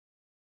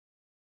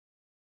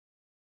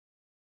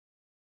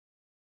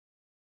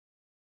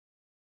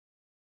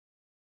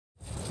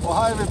Well,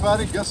 hi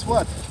everybody. Guess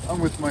what? I'm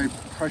with my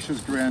precious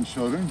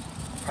grandchildren,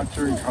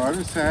 Hunter and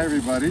Carter. Say hi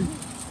everybody.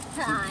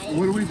 Hi.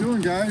 What are we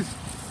doing, guys?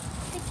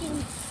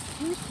 Picking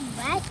juicy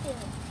raspberries.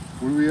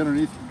 What are we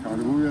underneath,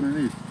 Carter? What are we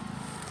underneath?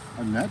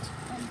 A net?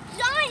 A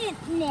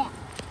giant net.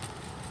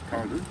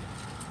 Carter?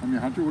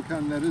 Hunter, what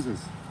kind of net is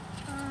this?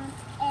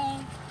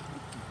 A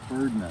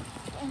bird net.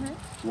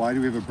 Why do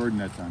we have a bird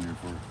net down here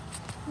for?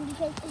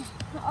 Because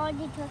all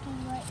the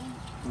turkeys were eating.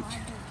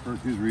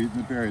 Turkeys were eating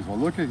the berries. Well,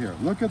 look at here.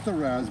 Look at the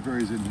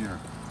raspberries in here.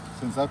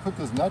 Since I put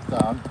this net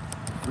down,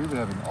 we've been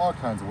having all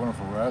kinds of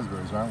wonderful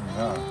raspberries, aren't we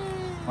now?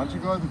 Why don't you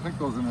go ahead and pick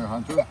those in there,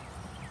 Hunter?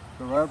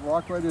 So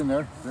walk right in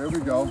there. There we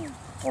go.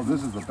 Oh,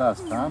 this is the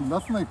best, huh?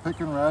 Nothing like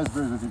picking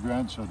raspberries with your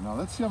grandchildren. Now,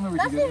 let's see how many we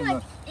can get in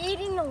the...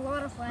 eating a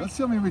lot of raspberries. Let's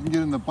see how many we can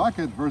get in the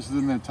bucket versus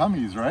in their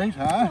tummies, right?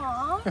 Huh?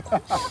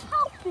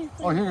 Aww,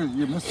 oh, here,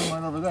 you missed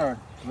one over there.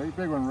 Right,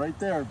 big one right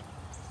there.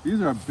 These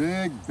are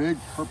big, big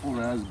purple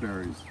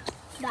raspberries.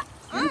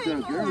 Right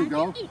there, there we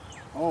go.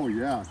 Oh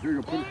yeah, here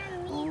you go. Put it.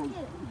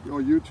 Oh,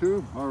 you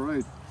too? All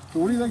right. So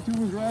what do you like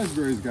doing with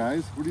raspberries,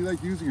 guys? What do you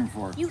like using them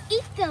for? You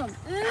eat them.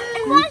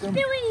 And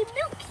raspberry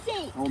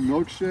milkshakes. Oh,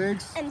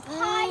 milkshakes? And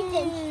pies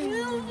and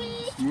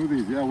smoothies.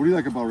 Smoothies, yeah. What do you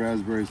like about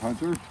raspberries,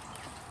 Hunter? Just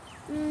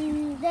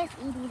eating them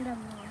normal.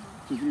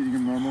 Just eating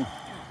them normal?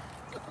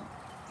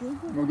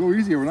 Well, go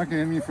easier. We're not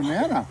getting any for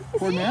Nana.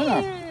 Poor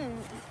Nana.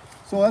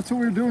 So that's what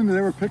we're doing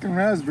today. We're picking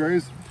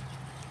raspberries.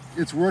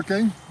 It's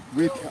working.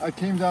 I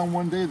came down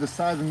one day, the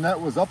side of the net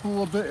was up a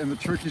little bit and the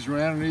turkeys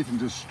ran underneath and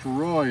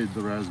destroyed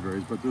the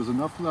raspberries. But there's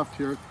enough left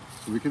here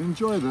so we can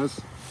enjoy this.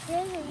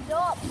 There's a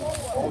lot more.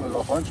 Oh, there's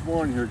a bunch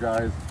more in here,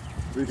 guys.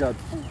 We got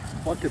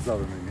buckets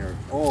of them in here.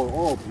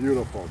 Oh,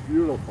 beautiful,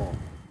 beautiful.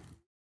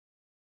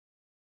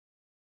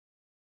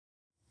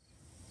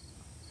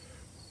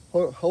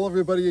 Hello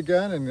everybody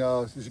again, and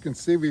as you can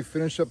see, we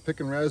finished up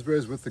picking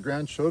raspberries with the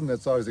grandchildren.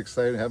 That's always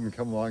exciting to have them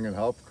come along and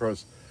help. Of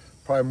course,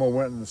 probably more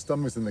went in the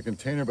stomachs in the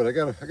container, but I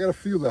got a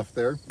few left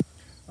there.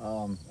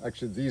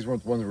 Actually, these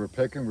weren't the ones we were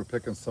picking. We're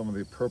picking some of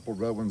the purple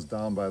red ones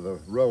down by the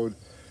road.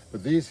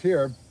 But these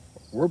here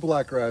were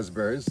black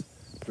raspberries.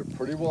 They're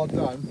pretty well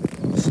done.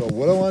 So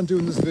what I want to do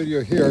in this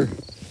video here,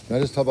 not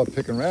just talk about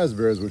picking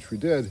raspberries, which we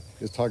did,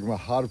 is talking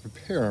about how to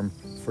prepare them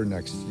for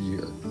next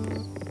year.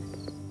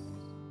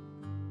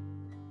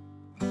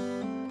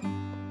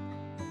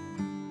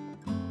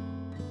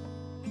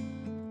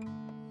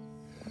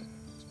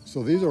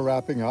 So these are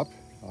wrapping up,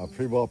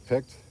 pretty well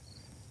picked.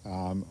 What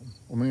I'm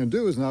going to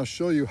do is now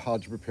show you how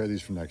to prepare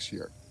these for next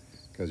year,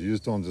 because you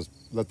just don't just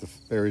let the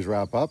berries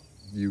wrap up.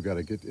 You got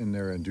to get in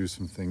there and do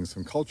some things,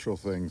 some cultural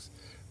things,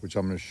 which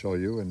I'm going to show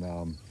you, and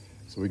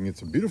so we can get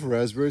some beautiful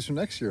raspberries for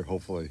next year,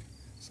 hopefully.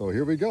 So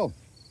here we go.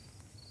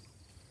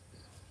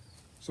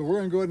 So we're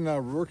going to go ahead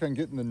and work on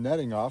getting the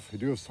netting off. I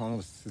do have some,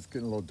 it's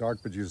getting a little dark,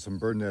 but use some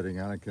bird netting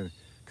on it. Can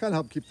kind of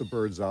help keep the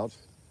birds out.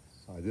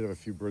 I did have a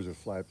few birds that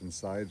fly up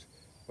inside.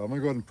 But I'm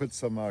going to go ahead and put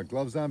some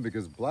gloves on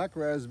because black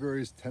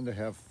raspberries tend to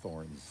have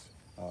thorns.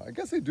 I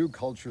guess they do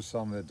culture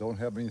some that don't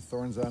have any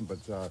thorns on, but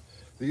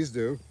these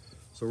do.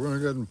 So we're going to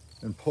go ahead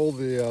and pull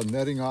the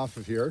netting off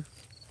of here.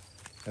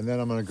 And then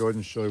I'm going to go ahead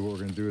and show you what we're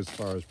going to do as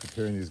far as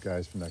preparing these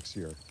guys for next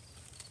year.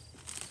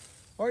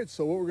 All right,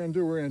 so what we're going to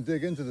do, we're going to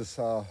dig into this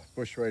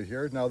bush right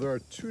here. Now there are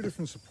two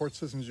different support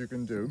systems you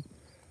can do.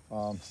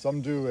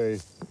 Some do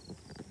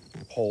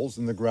poles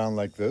in the ground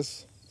like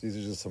this. These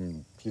are just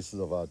some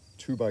pieces of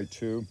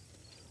 2x2.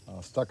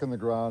 Stuck in the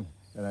ground,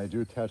 and I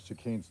do attach the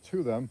canes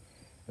to them.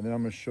 And then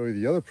I'm going to show you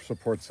the other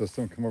support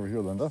system. Come over here,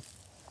 Linda.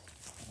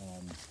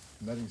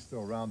 Netting's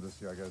still around this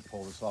here. I got to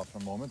pull this off for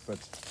a moment, but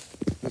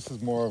this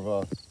is more of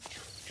a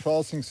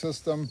trellising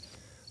system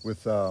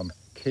with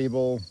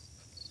cable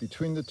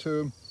between the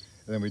two,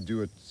 and then we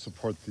do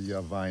support the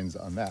vines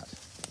on that.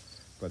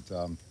 But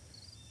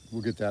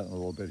we'll get that in a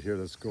little bit here.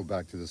 Let's go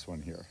back to this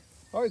one here.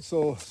 All right,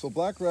 so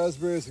black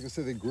raspberries, like I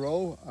said, they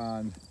grow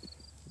on.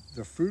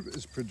 The fruit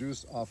is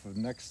produced off of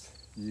the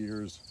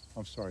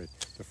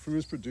fruit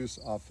is produced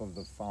off of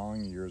the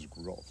following year's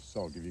growth.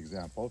 So I'll give you an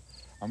example.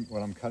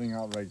 What I'm cutting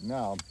out right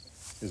now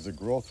is the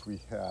growth we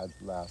had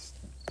last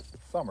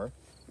summer.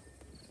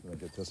 So I'll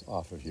get this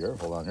off of here.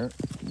 Hold on here.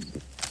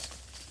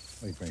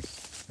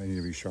 I need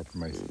to be sharp for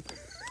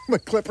my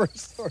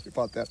clippers. Sorry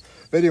about that.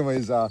 But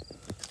anyways,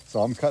 so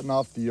I'm cutting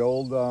off the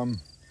old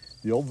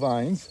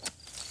vines.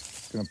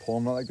 Going to pull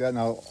them out like that.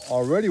 Now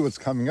already what's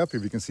coming up,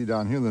 if you can see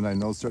down here, then I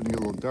know it's starting to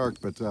get a little dark,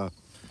 but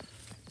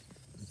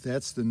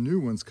that's the new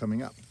ones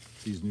coming up,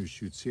 these new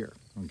shoots here.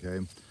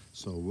 Okay,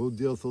 so we'll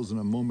deal with those in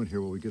a moment here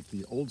while we get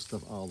the old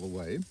stuff out of the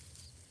way.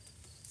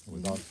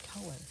 Without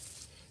color.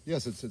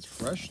 Yes, it's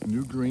fresh,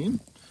 new green,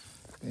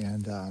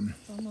 and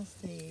it's almost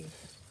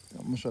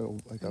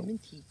like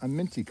a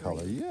minty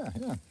color.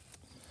 Yeah.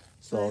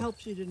 So it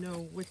helps you to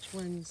know which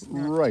ones.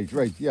 Right.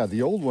 Yeah,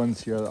 the old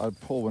ones here, I'll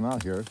pull one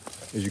out here.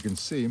 As you can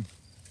see,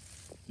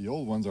 the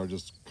old ones are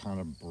just kind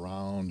of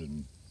brown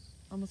and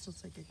almost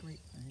looks like a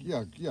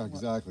grapevine. Yeah,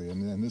 exactly.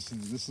 And this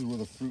is where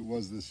the fruit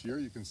was this year.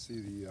 You can see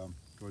the.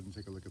 Go ahead and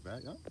take a look at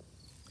that. Yeah.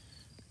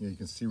 You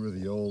can see where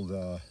the old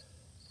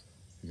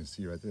You can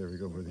see right there, we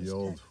go where the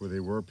old, where they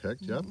were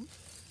picked, yep.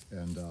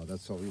 And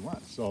that's what we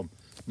want. So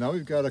now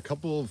we've got a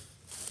couple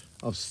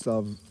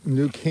of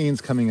new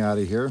canes coming out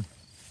of here.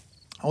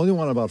 I only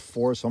want about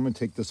 4, so I'm going to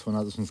take this one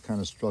out. This one's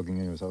kind of struggling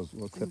anyways.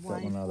 We'll clip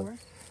that one out of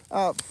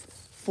there.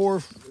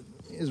 4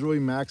 is really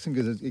maxing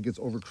because it gets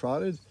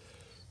overcrowded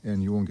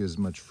and you won't get as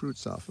much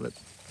fruits off of it.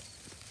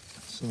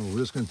 So we're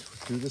just going to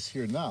do this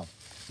here now.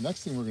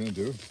 Next thing we're going to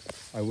do,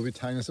 I will be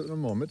tying this up in a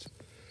moment,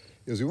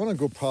 is we want to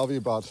go probably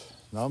about,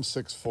 now I'm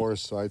 6'4",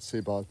 so I'd say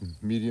about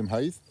medium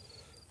height.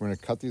 We're going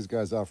to cut these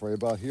guys off right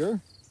about here.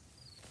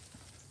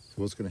 So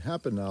what's going to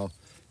happen now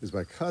is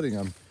by cutting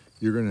them,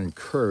 you're going to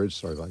encourage,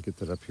 sorry if I get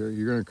that up here,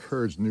 you're going to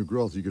encourage new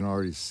growth. You can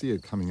already see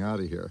it coming out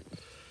of here.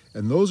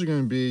 And those are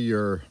going to be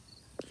your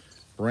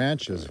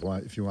branches,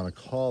 if you want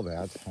to call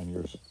that, on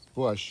your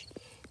bush,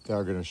 that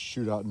are going to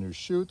shoot out new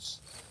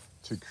shoots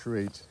to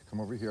create, come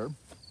over here,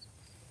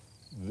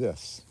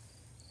 this,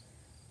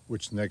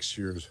 which next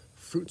year's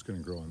fruit's going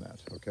to grow in that,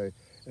 okay?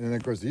 And then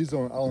of course these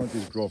don't, I don't let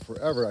these grow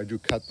forever. I do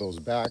cut those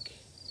back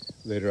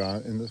later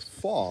on in the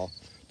fall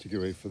to get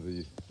ready for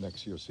the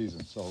next year's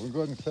season. So we'll go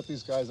ahead and clip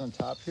these guys on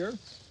top here.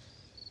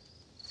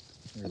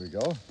 There we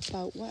go.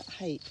 About what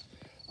height?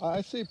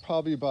 I'd say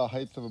probably about a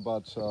height of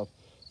about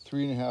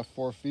 3.5,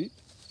 4 feet.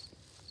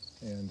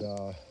 And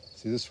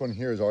see, this one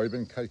here has already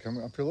been cut,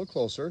 coming up here a little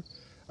closer.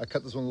 I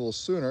cut this one a little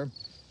sooner,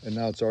 and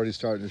now it's already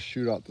starting to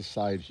shoot out the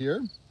side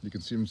here. You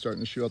can see them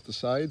starting to shoot out the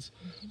sides.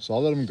 So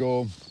I'll let them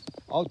go.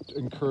 I'll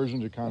encourage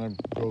them to kind of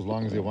go as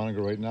long as they want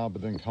to go right now,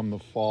 but then come the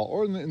fall,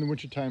 or in the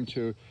winter time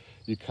too,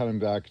 you cut them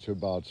back to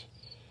about,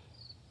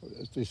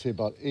 they say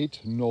about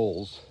 8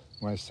 knolls.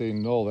 When I say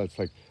knoll, that's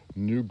like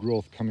new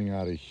growth coming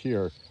out of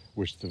here,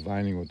 which the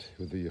vining with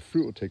the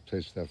fruit will take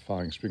place that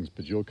following springs.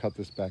 But you'll cut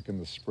this back in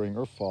the spring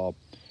or fall,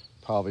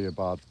 probably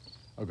about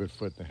a good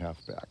 1.5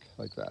 feet back,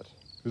 like that.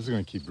 This is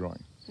going to keep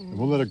growing, and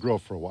we'll let it grow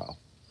for a while.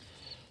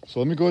 So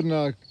let me go ahead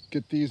and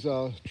get these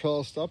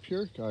trellised up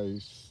here.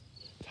 Guys,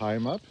 tie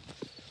them up,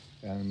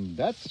 and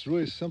that's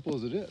really as simple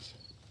as it is.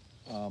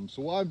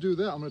 So while I do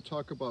that, I'm going to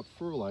talk about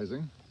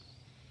fertilizing.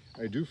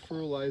 I do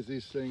fertilize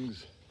these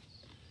things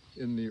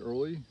in the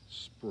early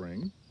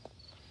spring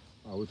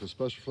with a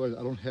special fertilizer.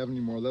 I don't have any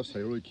more left, so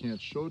I really can't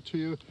show it to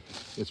you.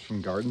 It's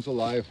from Gardens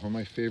Alive, one of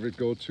my favorite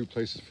go-to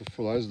places for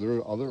fertilizer. There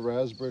are other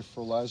raspberry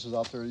fertilizers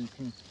out there you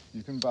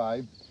can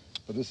buy,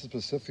 but this is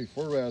specifically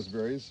for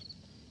raspberries.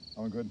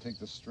 I'm going to go ahead and take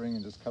the string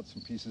and just cut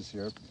some pieces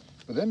here.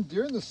 But then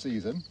during the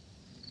season,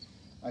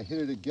 I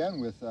hit it again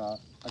with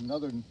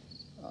another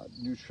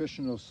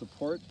nutritional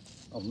support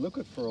of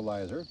liquid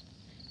fertilizer,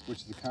 which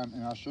is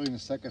and I'll show you in a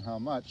second how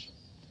much,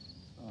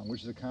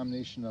 which is a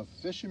combination of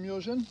fish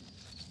emulsion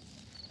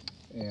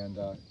and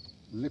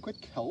liquid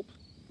kelp,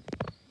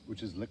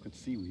 which is liquid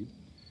seaweed,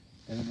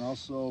 and then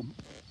also,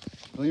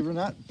 believe it or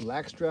not,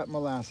 blackstrap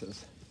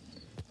molasses.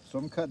 So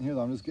I'm cutting here,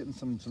 though. I'm just getting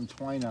some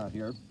twine out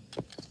here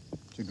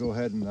to go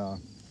ahead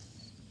and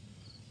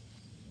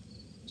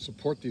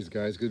support these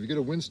guys, because if you get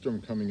a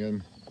windstorm coming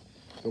in,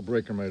 they'll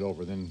break them right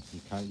over. Then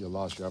you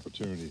lost your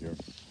opportunity here.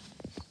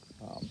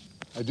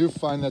 I do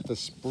find that the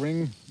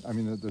spring,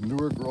 the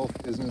newer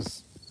growth isn't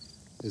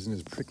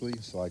as prickly,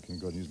 so I can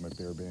go and use my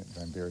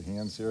bare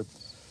hands here.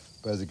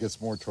 But as it gets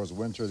more towards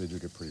winter, they do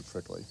get pretty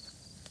prickly.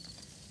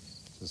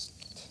 Just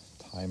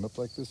tie them up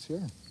like this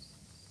here.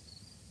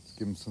 Just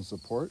give them some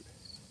support.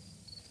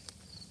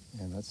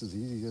 And that's as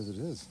easy as it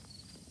is.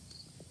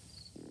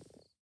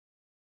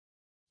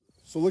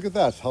 So look at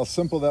that, how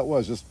simple that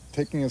was. Just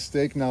taking a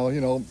stake. Now,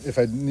 if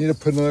I need to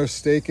put another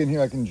stake in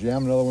here, I can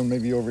jam another one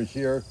maybe over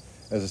here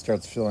as it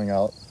starts filling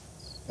out.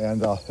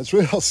 And that's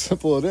really how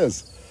simple it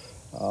is.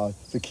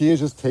 The key is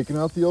just taking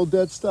out the old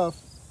dead stuff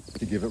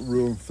to give it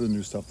room for the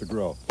new stuff to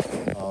grow.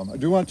 I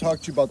do want to talk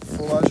to you about the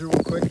fertilizer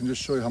real quick and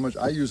just show you how much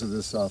I use of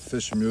this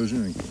fish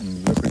emulsion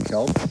and liquid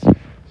kelp.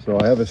 So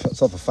I have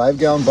myself a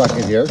 5-gallon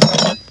bucket here.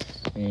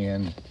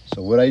 And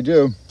so what I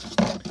do,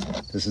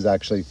 this is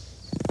actually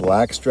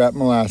blackstrap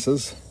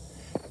molasses.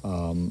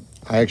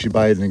 I actually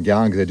buy it in a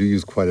gallon because I do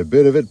use quite a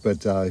bit of it,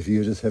 but if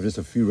you just have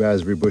a few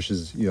raspberry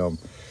bushes, you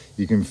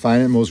can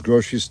find it in most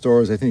grocery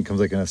stores. I think it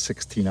comes like in a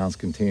 16-ounce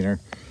container.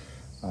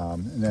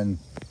 And then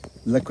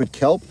liquid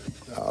kelp,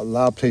 a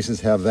lot of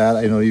places have that.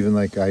 I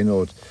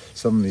know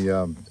some of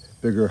the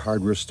bigger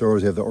hardware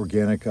stores have the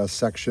organic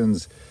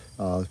sections.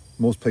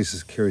 Most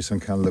places carry some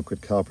kind of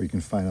liquid kelp, or you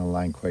can find it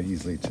online quite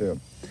easily too.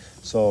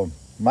 So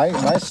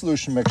my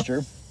solution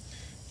mixture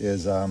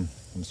is, I'm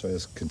sorry,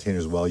 this container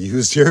is well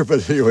used here,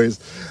 but anyways,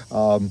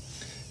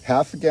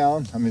 half a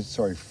gallon,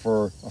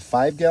 for a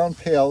 5-gallon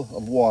pail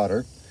of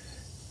water,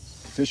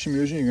 fish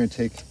emulsion, you're going to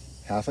take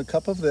half a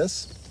cup of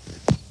this,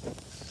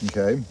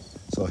 okay?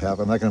 So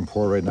I'm not going to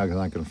pour right now because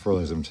I'm not going to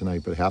fertilize them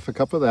tonight, but half a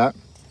cup of that.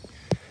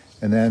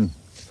 And then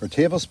for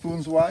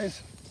tablespoons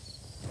wise,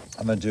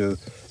 I'm going to do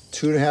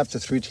 2.5 to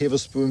 3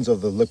 tablespoons of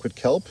the liquid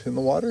kelp in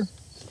the water,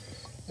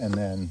 and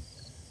then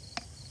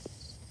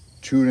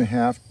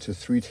 2.5 to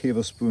 3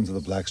 tablespoons of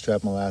the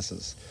blackstrap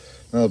molasses.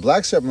 Now the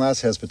blackstrap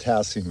molasses has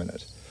potassium in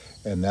it,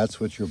 and that's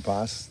what your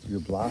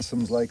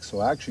blossoms like.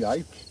 So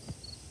actually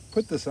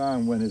put this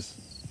on when it's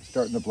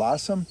starting to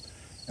blossom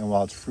and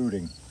while it's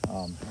fruiting.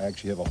 I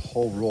actually have a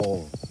whole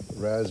row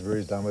of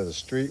raspberries down by the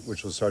street,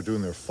 which will start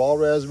doing their fall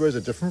raspberries,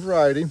 a different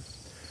variety.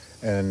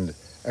 And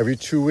every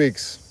 2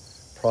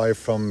 weeks, probably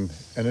from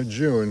end of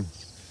June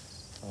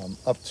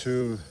up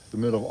to the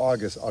middle of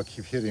August, I'll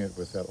keep hitting it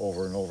with that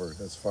over and over.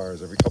 As far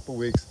as every couple of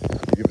weeks,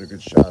 you give it a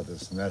good shot at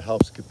this. And that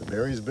helps get the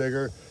berries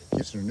bigger,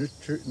 keeps the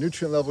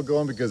nutrient level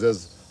going, because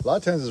a lot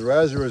of times as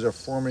raspberries are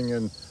forming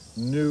in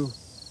new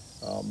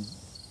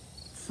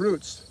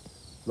fruits,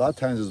 a lot of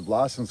times as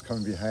blossoms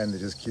coming behind, they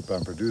just keep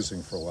on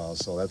producing for a while.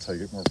 So that's how you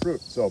get more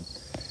fruit. So,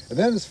 and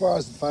then as far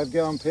as the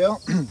 5-gallon pail,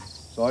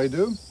 so all you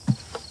do,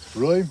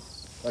 really,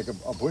 like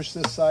a bush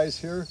this size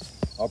here,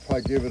 I'll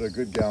probably give it a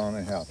good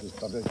 1.5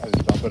 gallons. I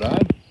just dump it on.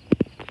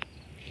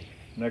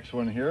 Next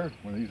one here,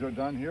 when these are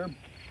done here,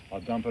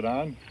 I'll dump it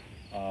on.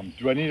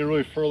 Do I need to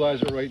really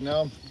fertilize it right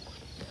now?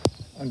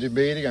 I'm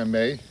debating, I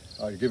may.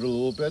 I'll give it a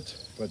little bit,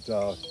 but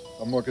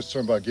I'm more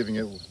concerned about giving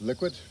it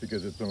liquid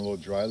because it's been a little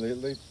dry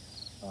lately.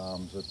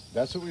 So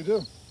that's what we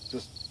do.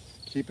 Just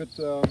keep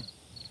the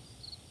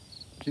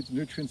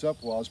nutrients up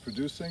while it's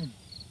producing.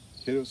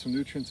 Hit it with some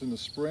nutrients in the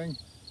spring,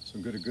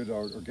 some good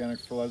organic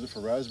fertilizer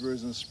for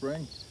raspberries in the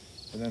spring.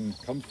 And then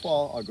come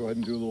fall, I'll go ahead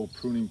and do a little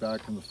pruning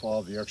back in the fall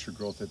of the extra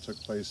growth that took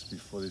place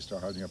before they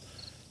start hardening up.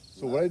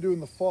 So what I do in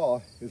the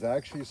fall is I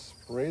actually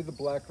spray the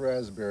black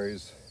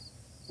raspberries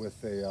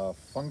with a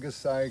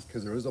fungicide,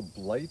 because there is a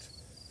blight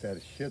that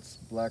hits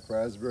black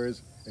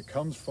raspberries. It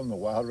comes from the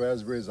wild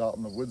raspberries out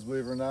in the woods,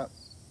 believe it or not.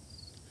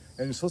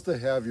 And you're supposed to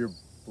have your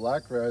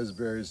black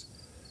raspberries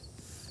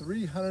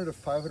 300 to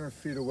 500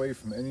 feet away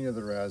from any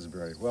other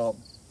raspberry. Well,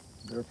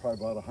 they're probably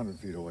about 100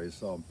 feet away,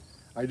 so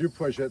I do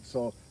push it,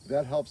 so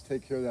that helps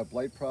take care of that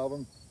blight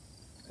problem.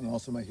 And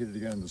also might hit it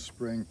again in the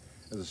spring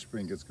as the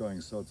spring gets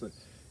going. So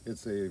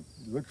it's a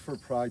look for a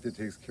product that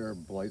takes care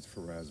of blights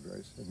for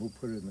raspberries, and we'll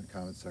put it in the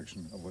comment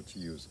section of what to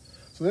use.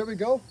 So there we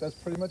go. That's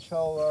pretty much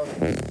how,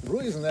 it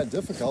really isn't that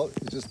difficult.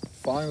 It's just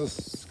following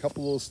those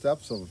couple little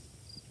steps of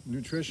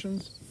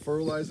nutrition,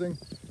 fertilizing,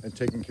 and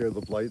taking care of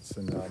the blights,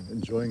 and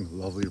enjoying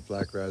lovely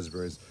black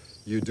raspberries.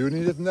 You do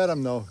need to net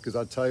them though, because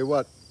I'll tell you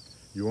what,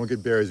 you won't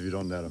get berries if you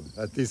don't net them.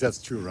 At least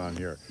that's true around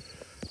here.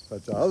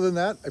 But other than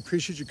that, I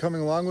appreciate you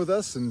coming along with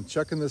us and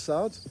checking this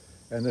out.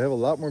 And they have a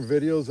lot more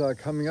videos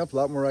coming up, a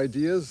lot more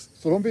ideas.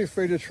 So don't be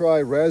afraid to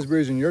try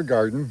raspberries in your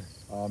garden.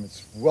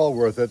 It's well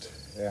worth it.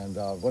 And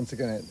once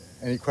again,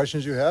 any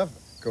questions you have,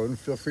 go ahead and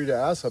feel free to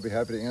ask. I'll be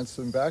happy to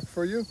answer them back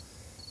for you.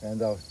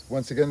 And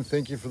once again,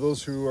 thank you for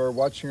those who are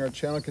watching our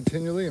channel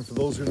continually, and for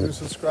those who are new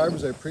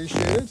subscribers, I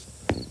appreciate it.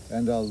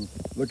 And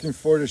looking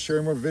forward to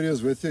sharing more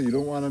videos with you. You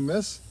don't want to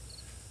miss,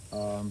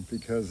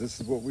 because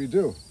this is what we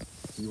do.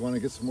 You want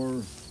to get some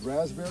more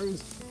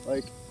raspberries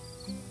like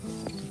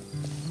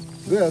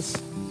this,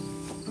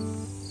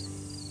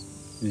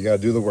 you got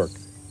to do the work,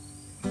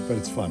 but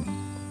it's fun.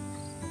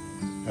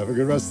 Have a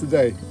good rest of the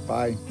day.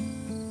 Bye.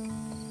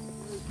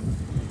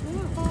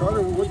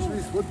 Carter, what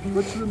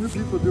should the new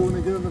people do when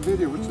they get in the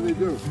video? What should they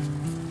do?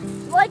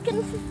 Like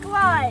and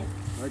subscribe.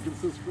 Like and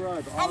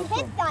subscribe. Awesome. And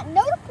hit that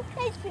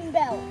notification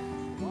bell.